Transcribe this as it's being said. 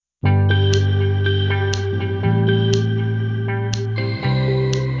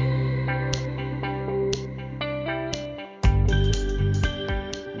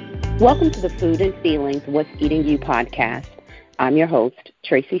Welcome to the Food and Feelings What's Eating You podcast. I'm your host,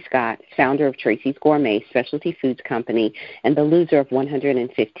 Tracy Scott, founder of Tracy's Gourmet Specialty Foods Company and the loser of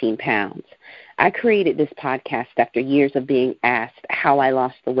 115 pounds. I created this podcast after years of being asked how I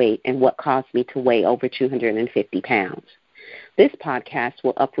lost the weight and what caused me to weigh over 250 pounds. This podcast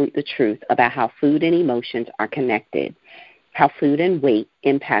will uproot the truth about how food and emotions are connected, how food and weight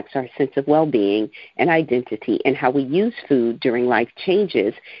impacts our sense of well-being and identity, and how we use food during life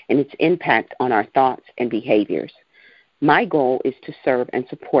changes and its impact on our thoughts and behaviors. My goal is to serve and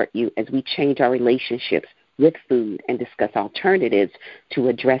support you as we change our relationships with food and discuss alternatives to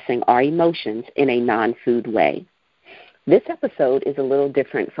addressing our emotions in a non-food way. This episode is a little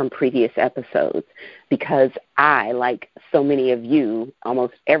different from previous episodes because I, like so many of you,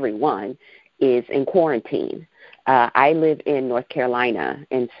 almost everyone, is in quarantine. I live in North Carolina,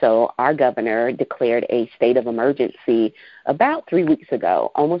 and so our governor declared a state of emergency about 3 weeks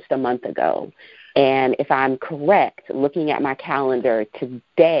ago, almost a month ago. And if I'm correct, looking at my calendar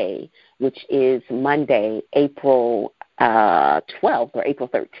today, which is Monday, April 12th or April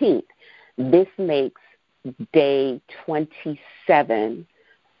 13th, this makes day 27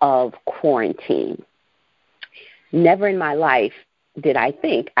 of quarantine. Never in my life did I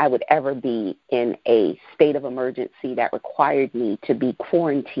think I would ever be in a state of emergency that required me to be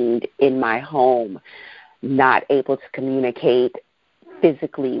quarantined in my home, not able to communicate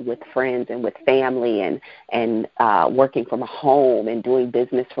physically with friends and with family, and working from home and doing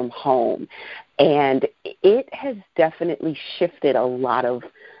business from home. And it has definitely shifted a lot of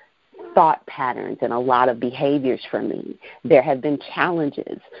thought patterns and a lot of behaviors for me. There have been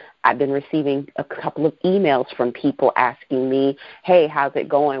challenges. I've been receiving a couple of emails from people asking me, hey, how's it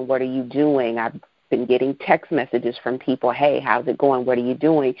going? What are you doing? I've been getting text messages from people, hey, how's it going? What are you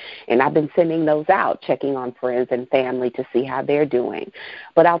doing? And I've been sending those out, checking on friends and family to see how they're doing.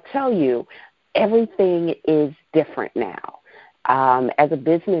 But I'll tell you, everything is different now. As a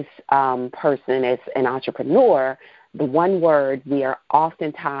business person, as an entrepreneur, the one word we are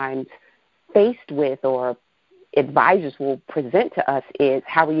oftentimes faced with or advisors will present to us is,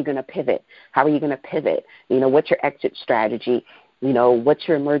 how are you going to pivot? How are you going to pivot? What's your exit strategy? What's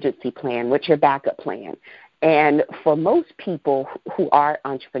your emergency plan? What's your backup plan? And for most people who are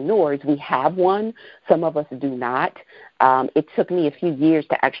entrepreneurs, we have one. Some of us do not. It took me a few years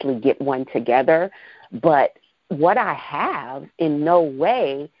to actually get one together. But what I have in no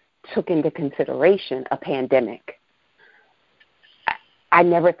way took into consideration a pandemic. I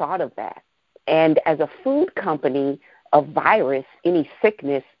never thought of that. And as a food company, a virus, any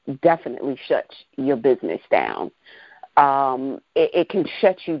sickness definitely shuts your business down. It can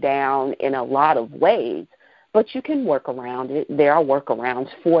shut you down in a lot of ways, but you can work around it. There are workarounds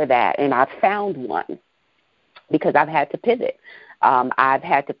for that, and I've found one because I've had to pivot. I've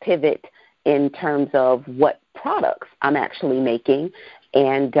had to pivot in terms of what products I'm actually making,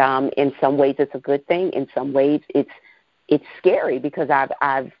 and in some ways it's a good thing. In some ways it's scary because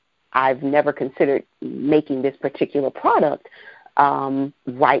I've never considered making this particular product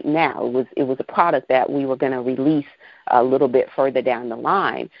right now. It was a product that we were going to release a little bit further down the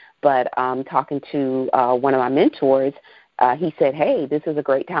line. But talking to one of my mentors, he said, hey, this is a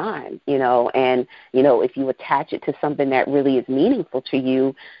great time, and, if you attach it to something that really is meaningful to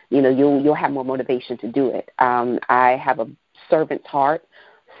you, you'll have more motivation to do it. I have a servant's heart.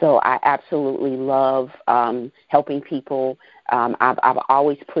 So I absolutely love helping people. I've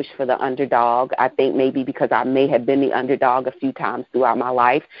always pushed for the underdog. I think maybe because I may have been the underdog a few times throughout my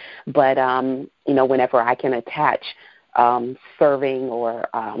life. But, whenever I can attach serving or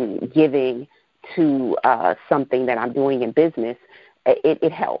giving to something that I'm doing in business,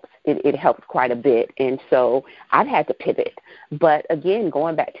 it helps. It helps quite a bit. And so I've had to pivot. But, again,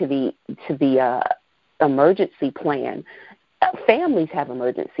 going back to the emergency plan, families have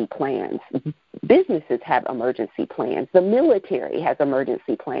emergency plans. Businesses have emergency plans. The military has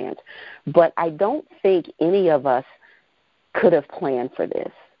emergency plans. But I don't think any of us could have planned for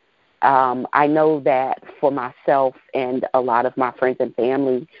this. I know that for myself and a lot of my friends and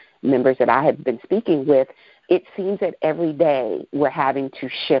family members that I have been speaking with, it seems that every day we're having to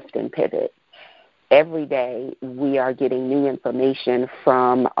shift and pivot. Every day we are getting new information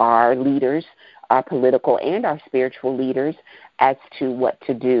from our leaders, our political and our spiritual leaders, as to what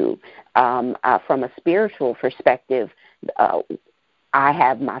to do. From a spiritual perspective, I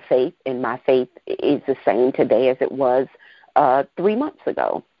have my faith, and my faith is the same today as it was 3 months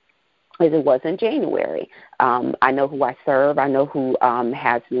ago, as it was in January. I know who I serve. I know who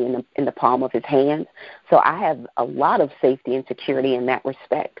has me in the palm of his hands. So I have a lot of safety and security in that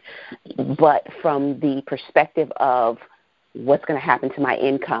respect. But from the perspective of what's going to happen to my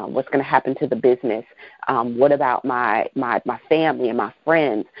income? What's going to happen to the business? What about my family and my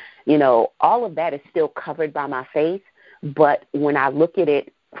friends? You know, all of that is still covered by my faith. But when I look at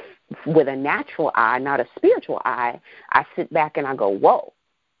it with a natural eye, not a spiritual eye, I sit back and I go, whoa,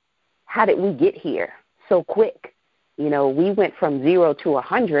 how did we get here so quick? You know, we went from 0 to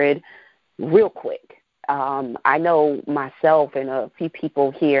 100 real quick. I know myself and a few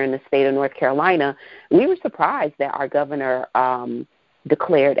people here in the state of North Carolina, we were surprised that our governor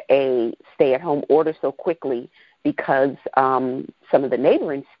declared a stay-at-home order so quickly because some of the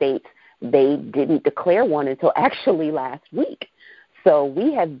neighboring states, they didn't declare one until actually last week. So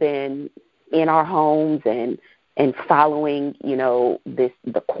we have been in our homes and following, you know,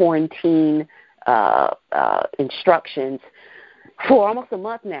 the quarantine instructions for almost a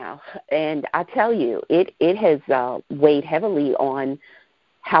month now. And I tell you, it has weighed heavily on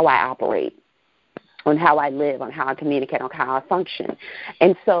how I operate, on how I live, on how I communicate, on how I function.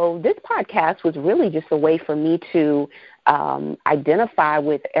 And so this podcast was really just a way for me to identify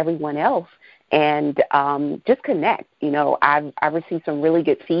with everyone else and just connect. You know, I've received some really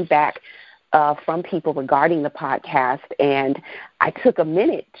good feedback from people regarding the podcast, and I took a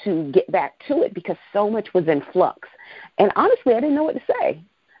minute to get back to it because so much was in flux. And honestly, I didn't know what to say.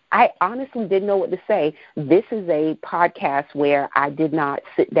 I honestly didn't know what to say. This is a podcast where I did not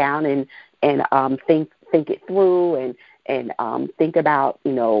sit down and think it through and think about,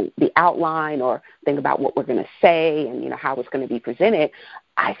 you know, the outline or think about what we're going to say and, you know, how it's going to be presented.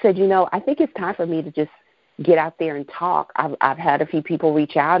 I said, you know, I think it's time for me to just get out there and talk. I've had a few people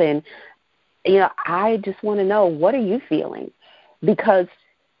reach out and, you know, I just want to know, what are you feeling? Because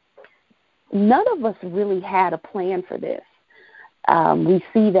none of us really had a plan for this. We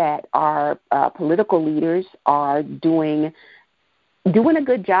see that our political leaders are doing a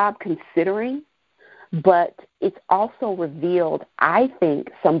good job considering, but it's also revealed, I think,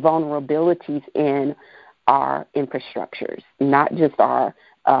 some vulnerabilities in our infrastructures, not just our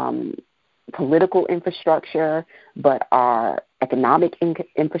political infrastructure, but our economic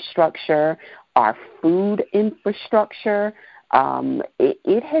infrastructure, our food infrastructure.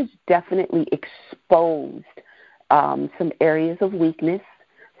 It has definitely exposed some areas of weakness,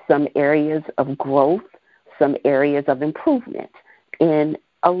 some areas of growth, some areas of improvement in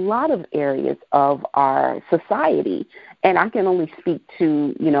a lot of areas of our society. And I can only speak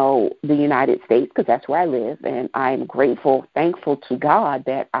to, you know, the United States because that's where I live, and I'm grateful, thankful to God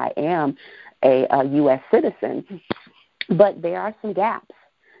that I am a U.S. citizen. But there are some gaps.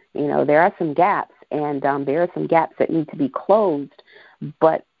 You know, there are some gaps, and there are some gaps that need to be closed.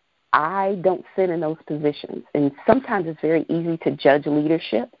 But I don't sit in those positions. And sometimes it's very easy to judge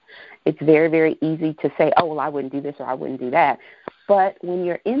leadership. It's very, very easy to say, oh, well, I wouldn't do this or I wouldn't do that. But when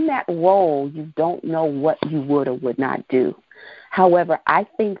you're in that role, you don't know what you would or would not do. However, I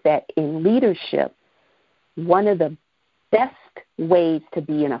think that in leadership, one of the best ways to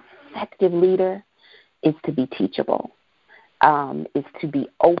be an effective leader is to be teachable, is to be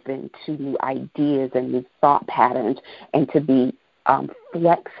open to new ideas and new thought patterns, and to be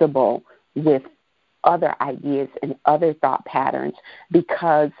flexible with other ideas and other thought patterns,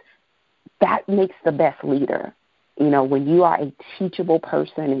 because that makes the best leader. You know, when you are a teachable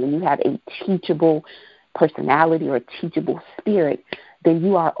person and when you have a teachable personality or a teachable spirit, then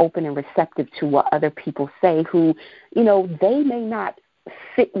you are open and receptive to what other people say who, you know, they may not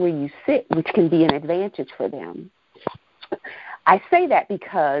sit where you sit, which can be an advantage for them. I say that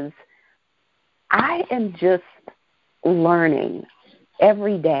because I am just learning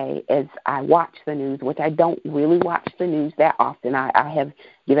every day as I watch the news, which I don't really watch the news that often. I have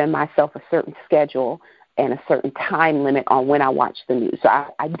given myself a certain schedule and a certain time limit on when I watch the news. So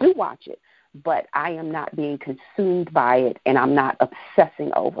I do watch it, but I am not being consumed by it, and I'm not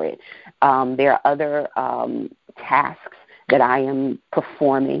obsessing over it. There are other tasks that I am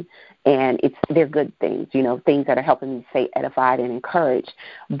performing, and they're good things, you know, things that are helping me stay edified and encouraged.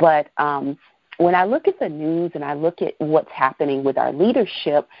 But when I look at the news and I look at what's happening with our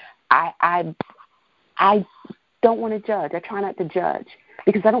leadership, I don't want to judge. I try not to judge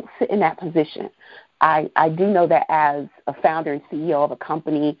because I don't sit in that position. I do know that as a founder and CEO of a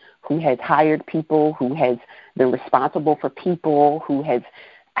company who has hired people, who has been responsible for people, who has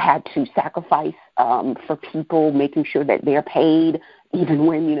had to sacrifice for people, making sure that they're paid, even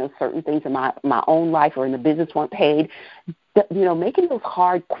when, you know, certain things in my own life or in the business weren't paid. You know, making those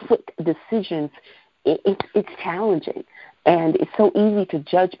hard, quick decisions, it's challenging. And it's so easy to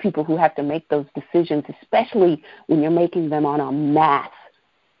judge people who have to make those decisions, especially when you're making them on a mass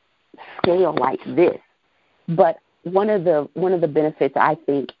scale like this. But one of the benefits, I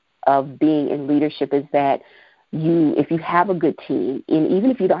think, of being in leadership is that if you have a good team, and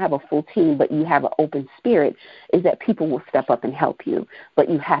even if you don't have a full team, but you have an open spirit, is that people will step up and help you. But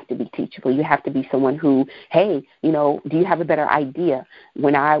you have to be teachable. You have to be someone who, hey, do you have a better idea?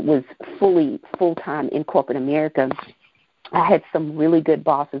 When I was full-time in corporate America, I had some really good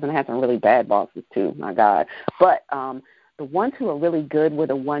bosses, and I had some really bad bosses too, my God. But the ones who are really good were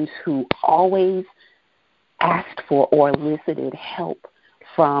the ones who always asked for or elicited help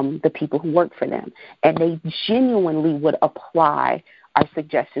from the people who worked for them. And they genuinely would apply our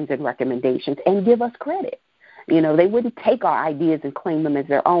suggestions and recommendations and give us credit. They wouldn't take our ideas and claim them as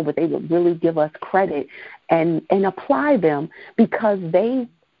their own, but they would really give us credit and apply them because they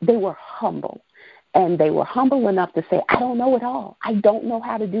were humble. And they were humble enough to say, I don't know it all. I don't know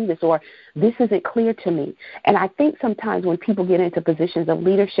how to do this, or this isn't clear to me. And I think sometimes when people get into positions of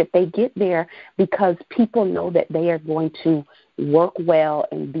leadership, they get there because people know that they are going to work well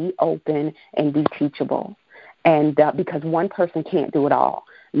and be open and be teachable. And because one person can't do it all.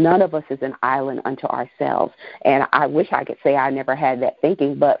 None of us is an island unto ourselves. And I wish I could say I never had that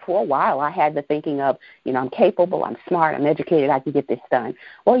thinking, but for a while I had the thinking of, I'm capable, I'm smart, I'm educated, I can get this done.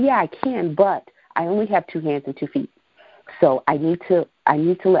 Well, yeah, I can, but I only have 2 hands and 2 feet. So I need to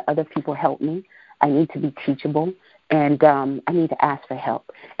let other people help me. I need to be teachable, and I need to ask for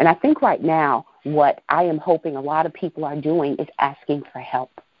help. And I think right now what I am hoping a lot of people are doing is asking for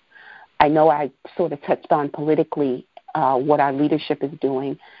help. I know I sort of touched on politically what our leadership is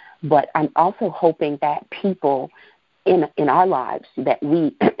doing, but I'm also hoping that people in our lives, that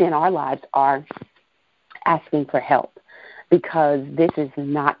we in our lives are asking for help. Because this is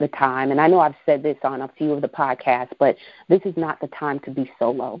not the time, and I know I've said this on a few of the podcasts, but this is not the time to be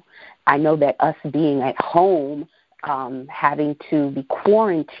solo. I know that us being at home, having to be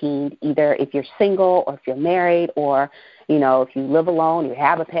quarantined, either if you're single or if you're married or, if you live alone, you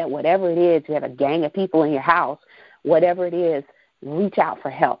have a pet, whatever it is, you have a gang of people in your house, whatever it is, reach out for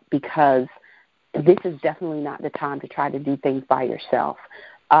help because this is definitely not the time to try to do things by yourself.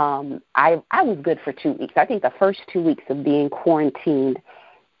 I was good for 2 weeks. I think the first 2 weeks of being quarantined,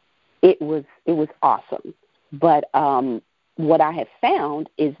 it was awesome. But what I have found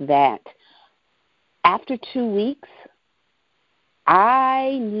is that after 2 weeks,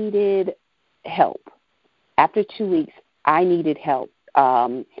 I needed help. After 2 weeks, I needed help.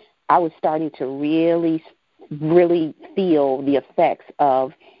 I was starting to really, really feel the effects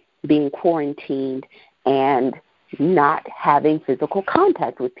of being quarantined and not having physical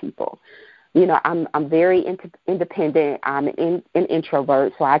contact with people. I'm very independent. I'm an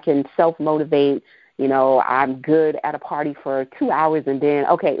introvert, so I can self-motivate. I'm good at a party for 2 hours and then,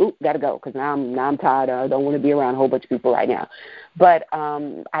 okay, gotta go because now I'm tired. I don't want to be around a whole bunch of people right now. But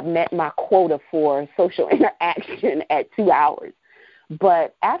I've met my quota for social interaction at 2 hours.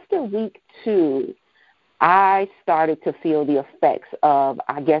 But after week 2, I started to feel the effects of,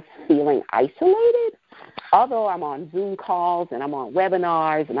 I guess, feeling isolated. Although I'm on Zoom calls and I'm on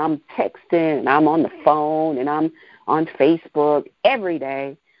webinars and I'm texting and I'm on the phone and I'm on Facebook every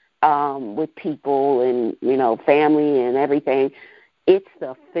day with people and, family and everything, it's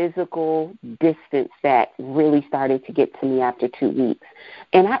the physical distance that really started to get to me after 2 weeks.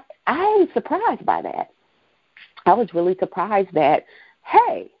 And I was surprised by that. I was really surprised that,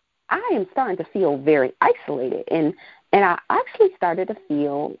 hey, I am starting to feel very isolated. And I actually started to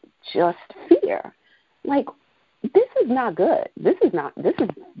feel just fear. Like, this is not good. This does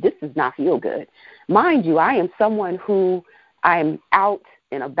not feel good. Mind you, I am someone who I'm out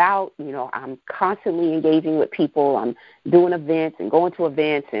and about. I'm constantly engaging with people. I'm doing events and going to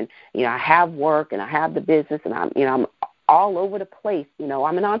events, and I have work and I have the business, and I'm all over the place.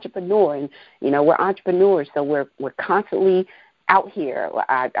 I'm an entrepreneur, and we're entrepreneurs, so we're constantly out here.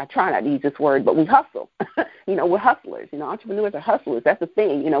 I try not to use this word, but we hustle. We're hustlers. Entrepreneurs are hustlers. That's the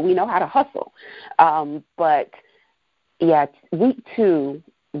thing. We know how to hustle. But yeah, week 2,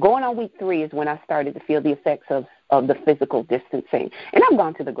 going on week 3 is when I started to feel the effects of the physical distancing. And I've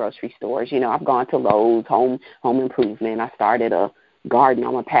gone to the grocery stores. I've gone to Lowe's, Home Improvement. I started a garden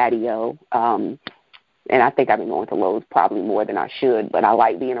on my patio. And I think I've been going to Lowe's probably more than I should, but I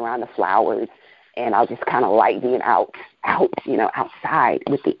like being around the flowers. And I just kind of like being outside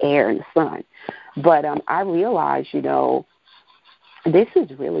with the air and the sun. But I realized, this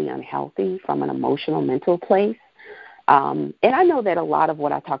is really unhealthy from an emotional, mental place. And I know that a lot of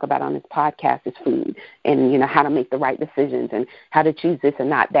what I talk about on this podcast is food and, how to make the right decisions and how to choose this and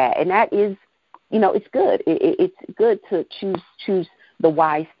not that. And that is, it's good. It's good to choose the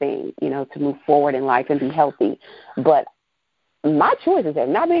wise thing, to move forward in life and be healthy. But my choices have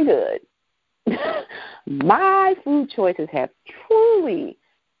not been good. My food choices have truly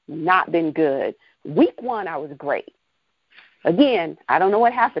not been good week 1, I was great. Again, I don't know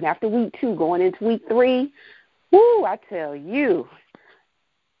what happened after week 2, going into week 3. Woo, I tell you,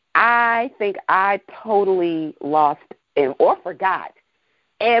 I think I totally lost or forgot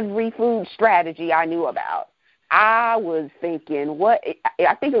every food strategy I knew about. I was thinking,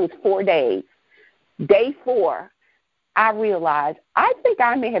 I think it was 4 days. Day 4, I realized I think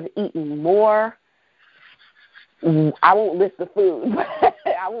I may have eaten more. I won't list the food.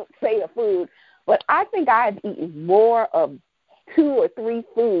 I won't say the food. But I think I have eaten more of 2 or 3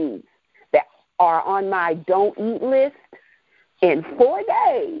 foods that are on my don't eat list in 4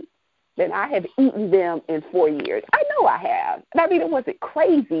 days than I have eaten them in 4 years. I know I have. And I mean, it wasn't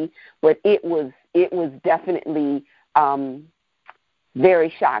crazy, but it was definitely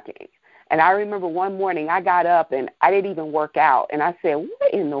very shocking. And I remember one morning I got up and I didn't even work out. And I said,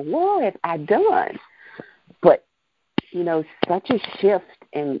 what in the world have I done? But, such a shift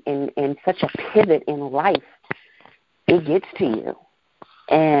and such a pivot in life, it gets to you.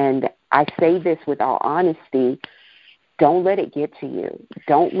 And I say this with all honesty, don't let it get to you.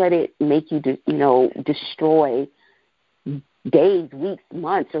 Don't let it make you, destroy days, weeks,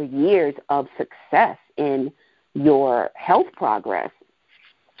 months, or years of success in your health progress.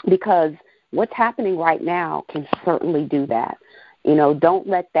 Because what's happening right now can certainly do that. Don't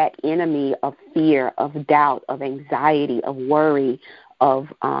let that enemy of fear, of doubt, of anxiety, of worry, of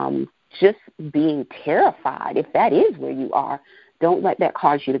just being terrified, if that is where you are, don't let that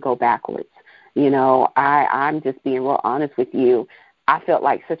cause you to go backwards. I'm just being real honest with you. I felt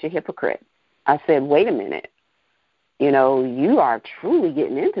like such a hypocrite. I said, wait a minute. You are truly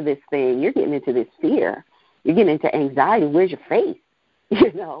getting into this thing. You're getting into this fear. You're getting into anxiety. Where's your faith?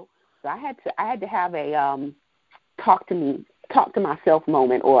 So I had to have a talk to myself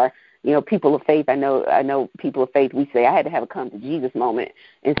moment, or people of faith. I know people of faith. We say I had to have a come to Jesus moment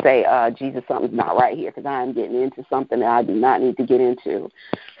and say, Jesus, something's not right here because I'm getting into something that I do not need to get into.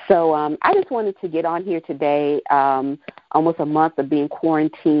 So I just wanted to get on here today, almost a month of being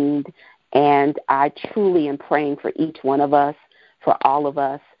quarantined, and I truly am praying for each one of us, for all of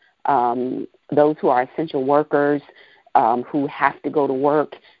us, those who are essential workers, who have to go to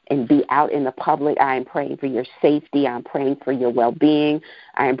work and be out in the public. I am praying for your safety. I'm praying for your well-being.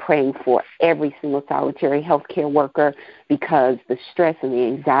 I am praying for every single solitary healthcare worker, because the stress and the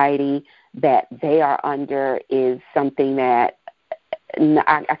anxiety that they are under is something that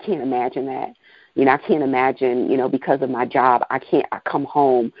I can't imagine that. I can't imagine, because of my job, I come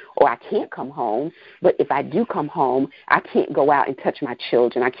home, or I can't come home. But if I do come home, I can't go out and touch my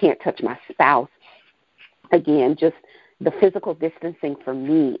children. I can't touch my spouse. Again, just the physical distancing for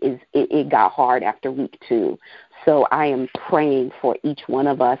me it got hard after week 2. So I am praying for each one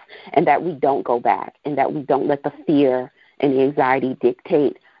of us, and that we don't go back, and that we don't let the fear and the anxiety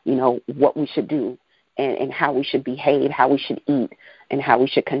dictate, what we should do and how we should behave, how we should eat, and how we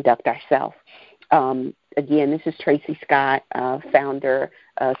should conduct ourselves. Again, this is Tracy Scott, founder,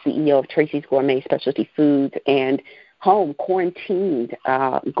 CEO of Tracy's Gourmet Specialty Foods, and home quarantined,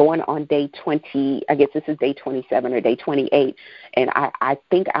 going on day 20. I guess this is day 27 or day 28. And I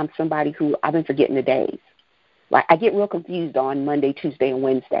think I'm somebody who I've been forgetting the days. Like, I get real confused on Monday, Tuesday, and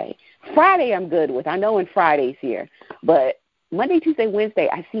Wednesday. Friday I'm good with. I know when Friday's here. But Monday, Tuesday, Wednesday,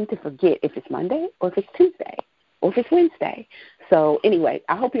 I seem to forget if it's Monday or if it's Tuesday or if it's Wednesday. So anyway,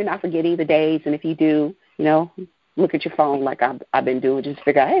 I hope you're not forgetting the days. And if you do, look at your phone like I've been doing, just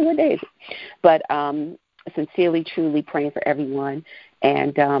figure out, hey, what day is it? But sincerely, truly praying for everyone.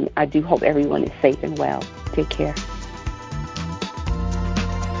 And I do hope everyone is safe and well. Take care.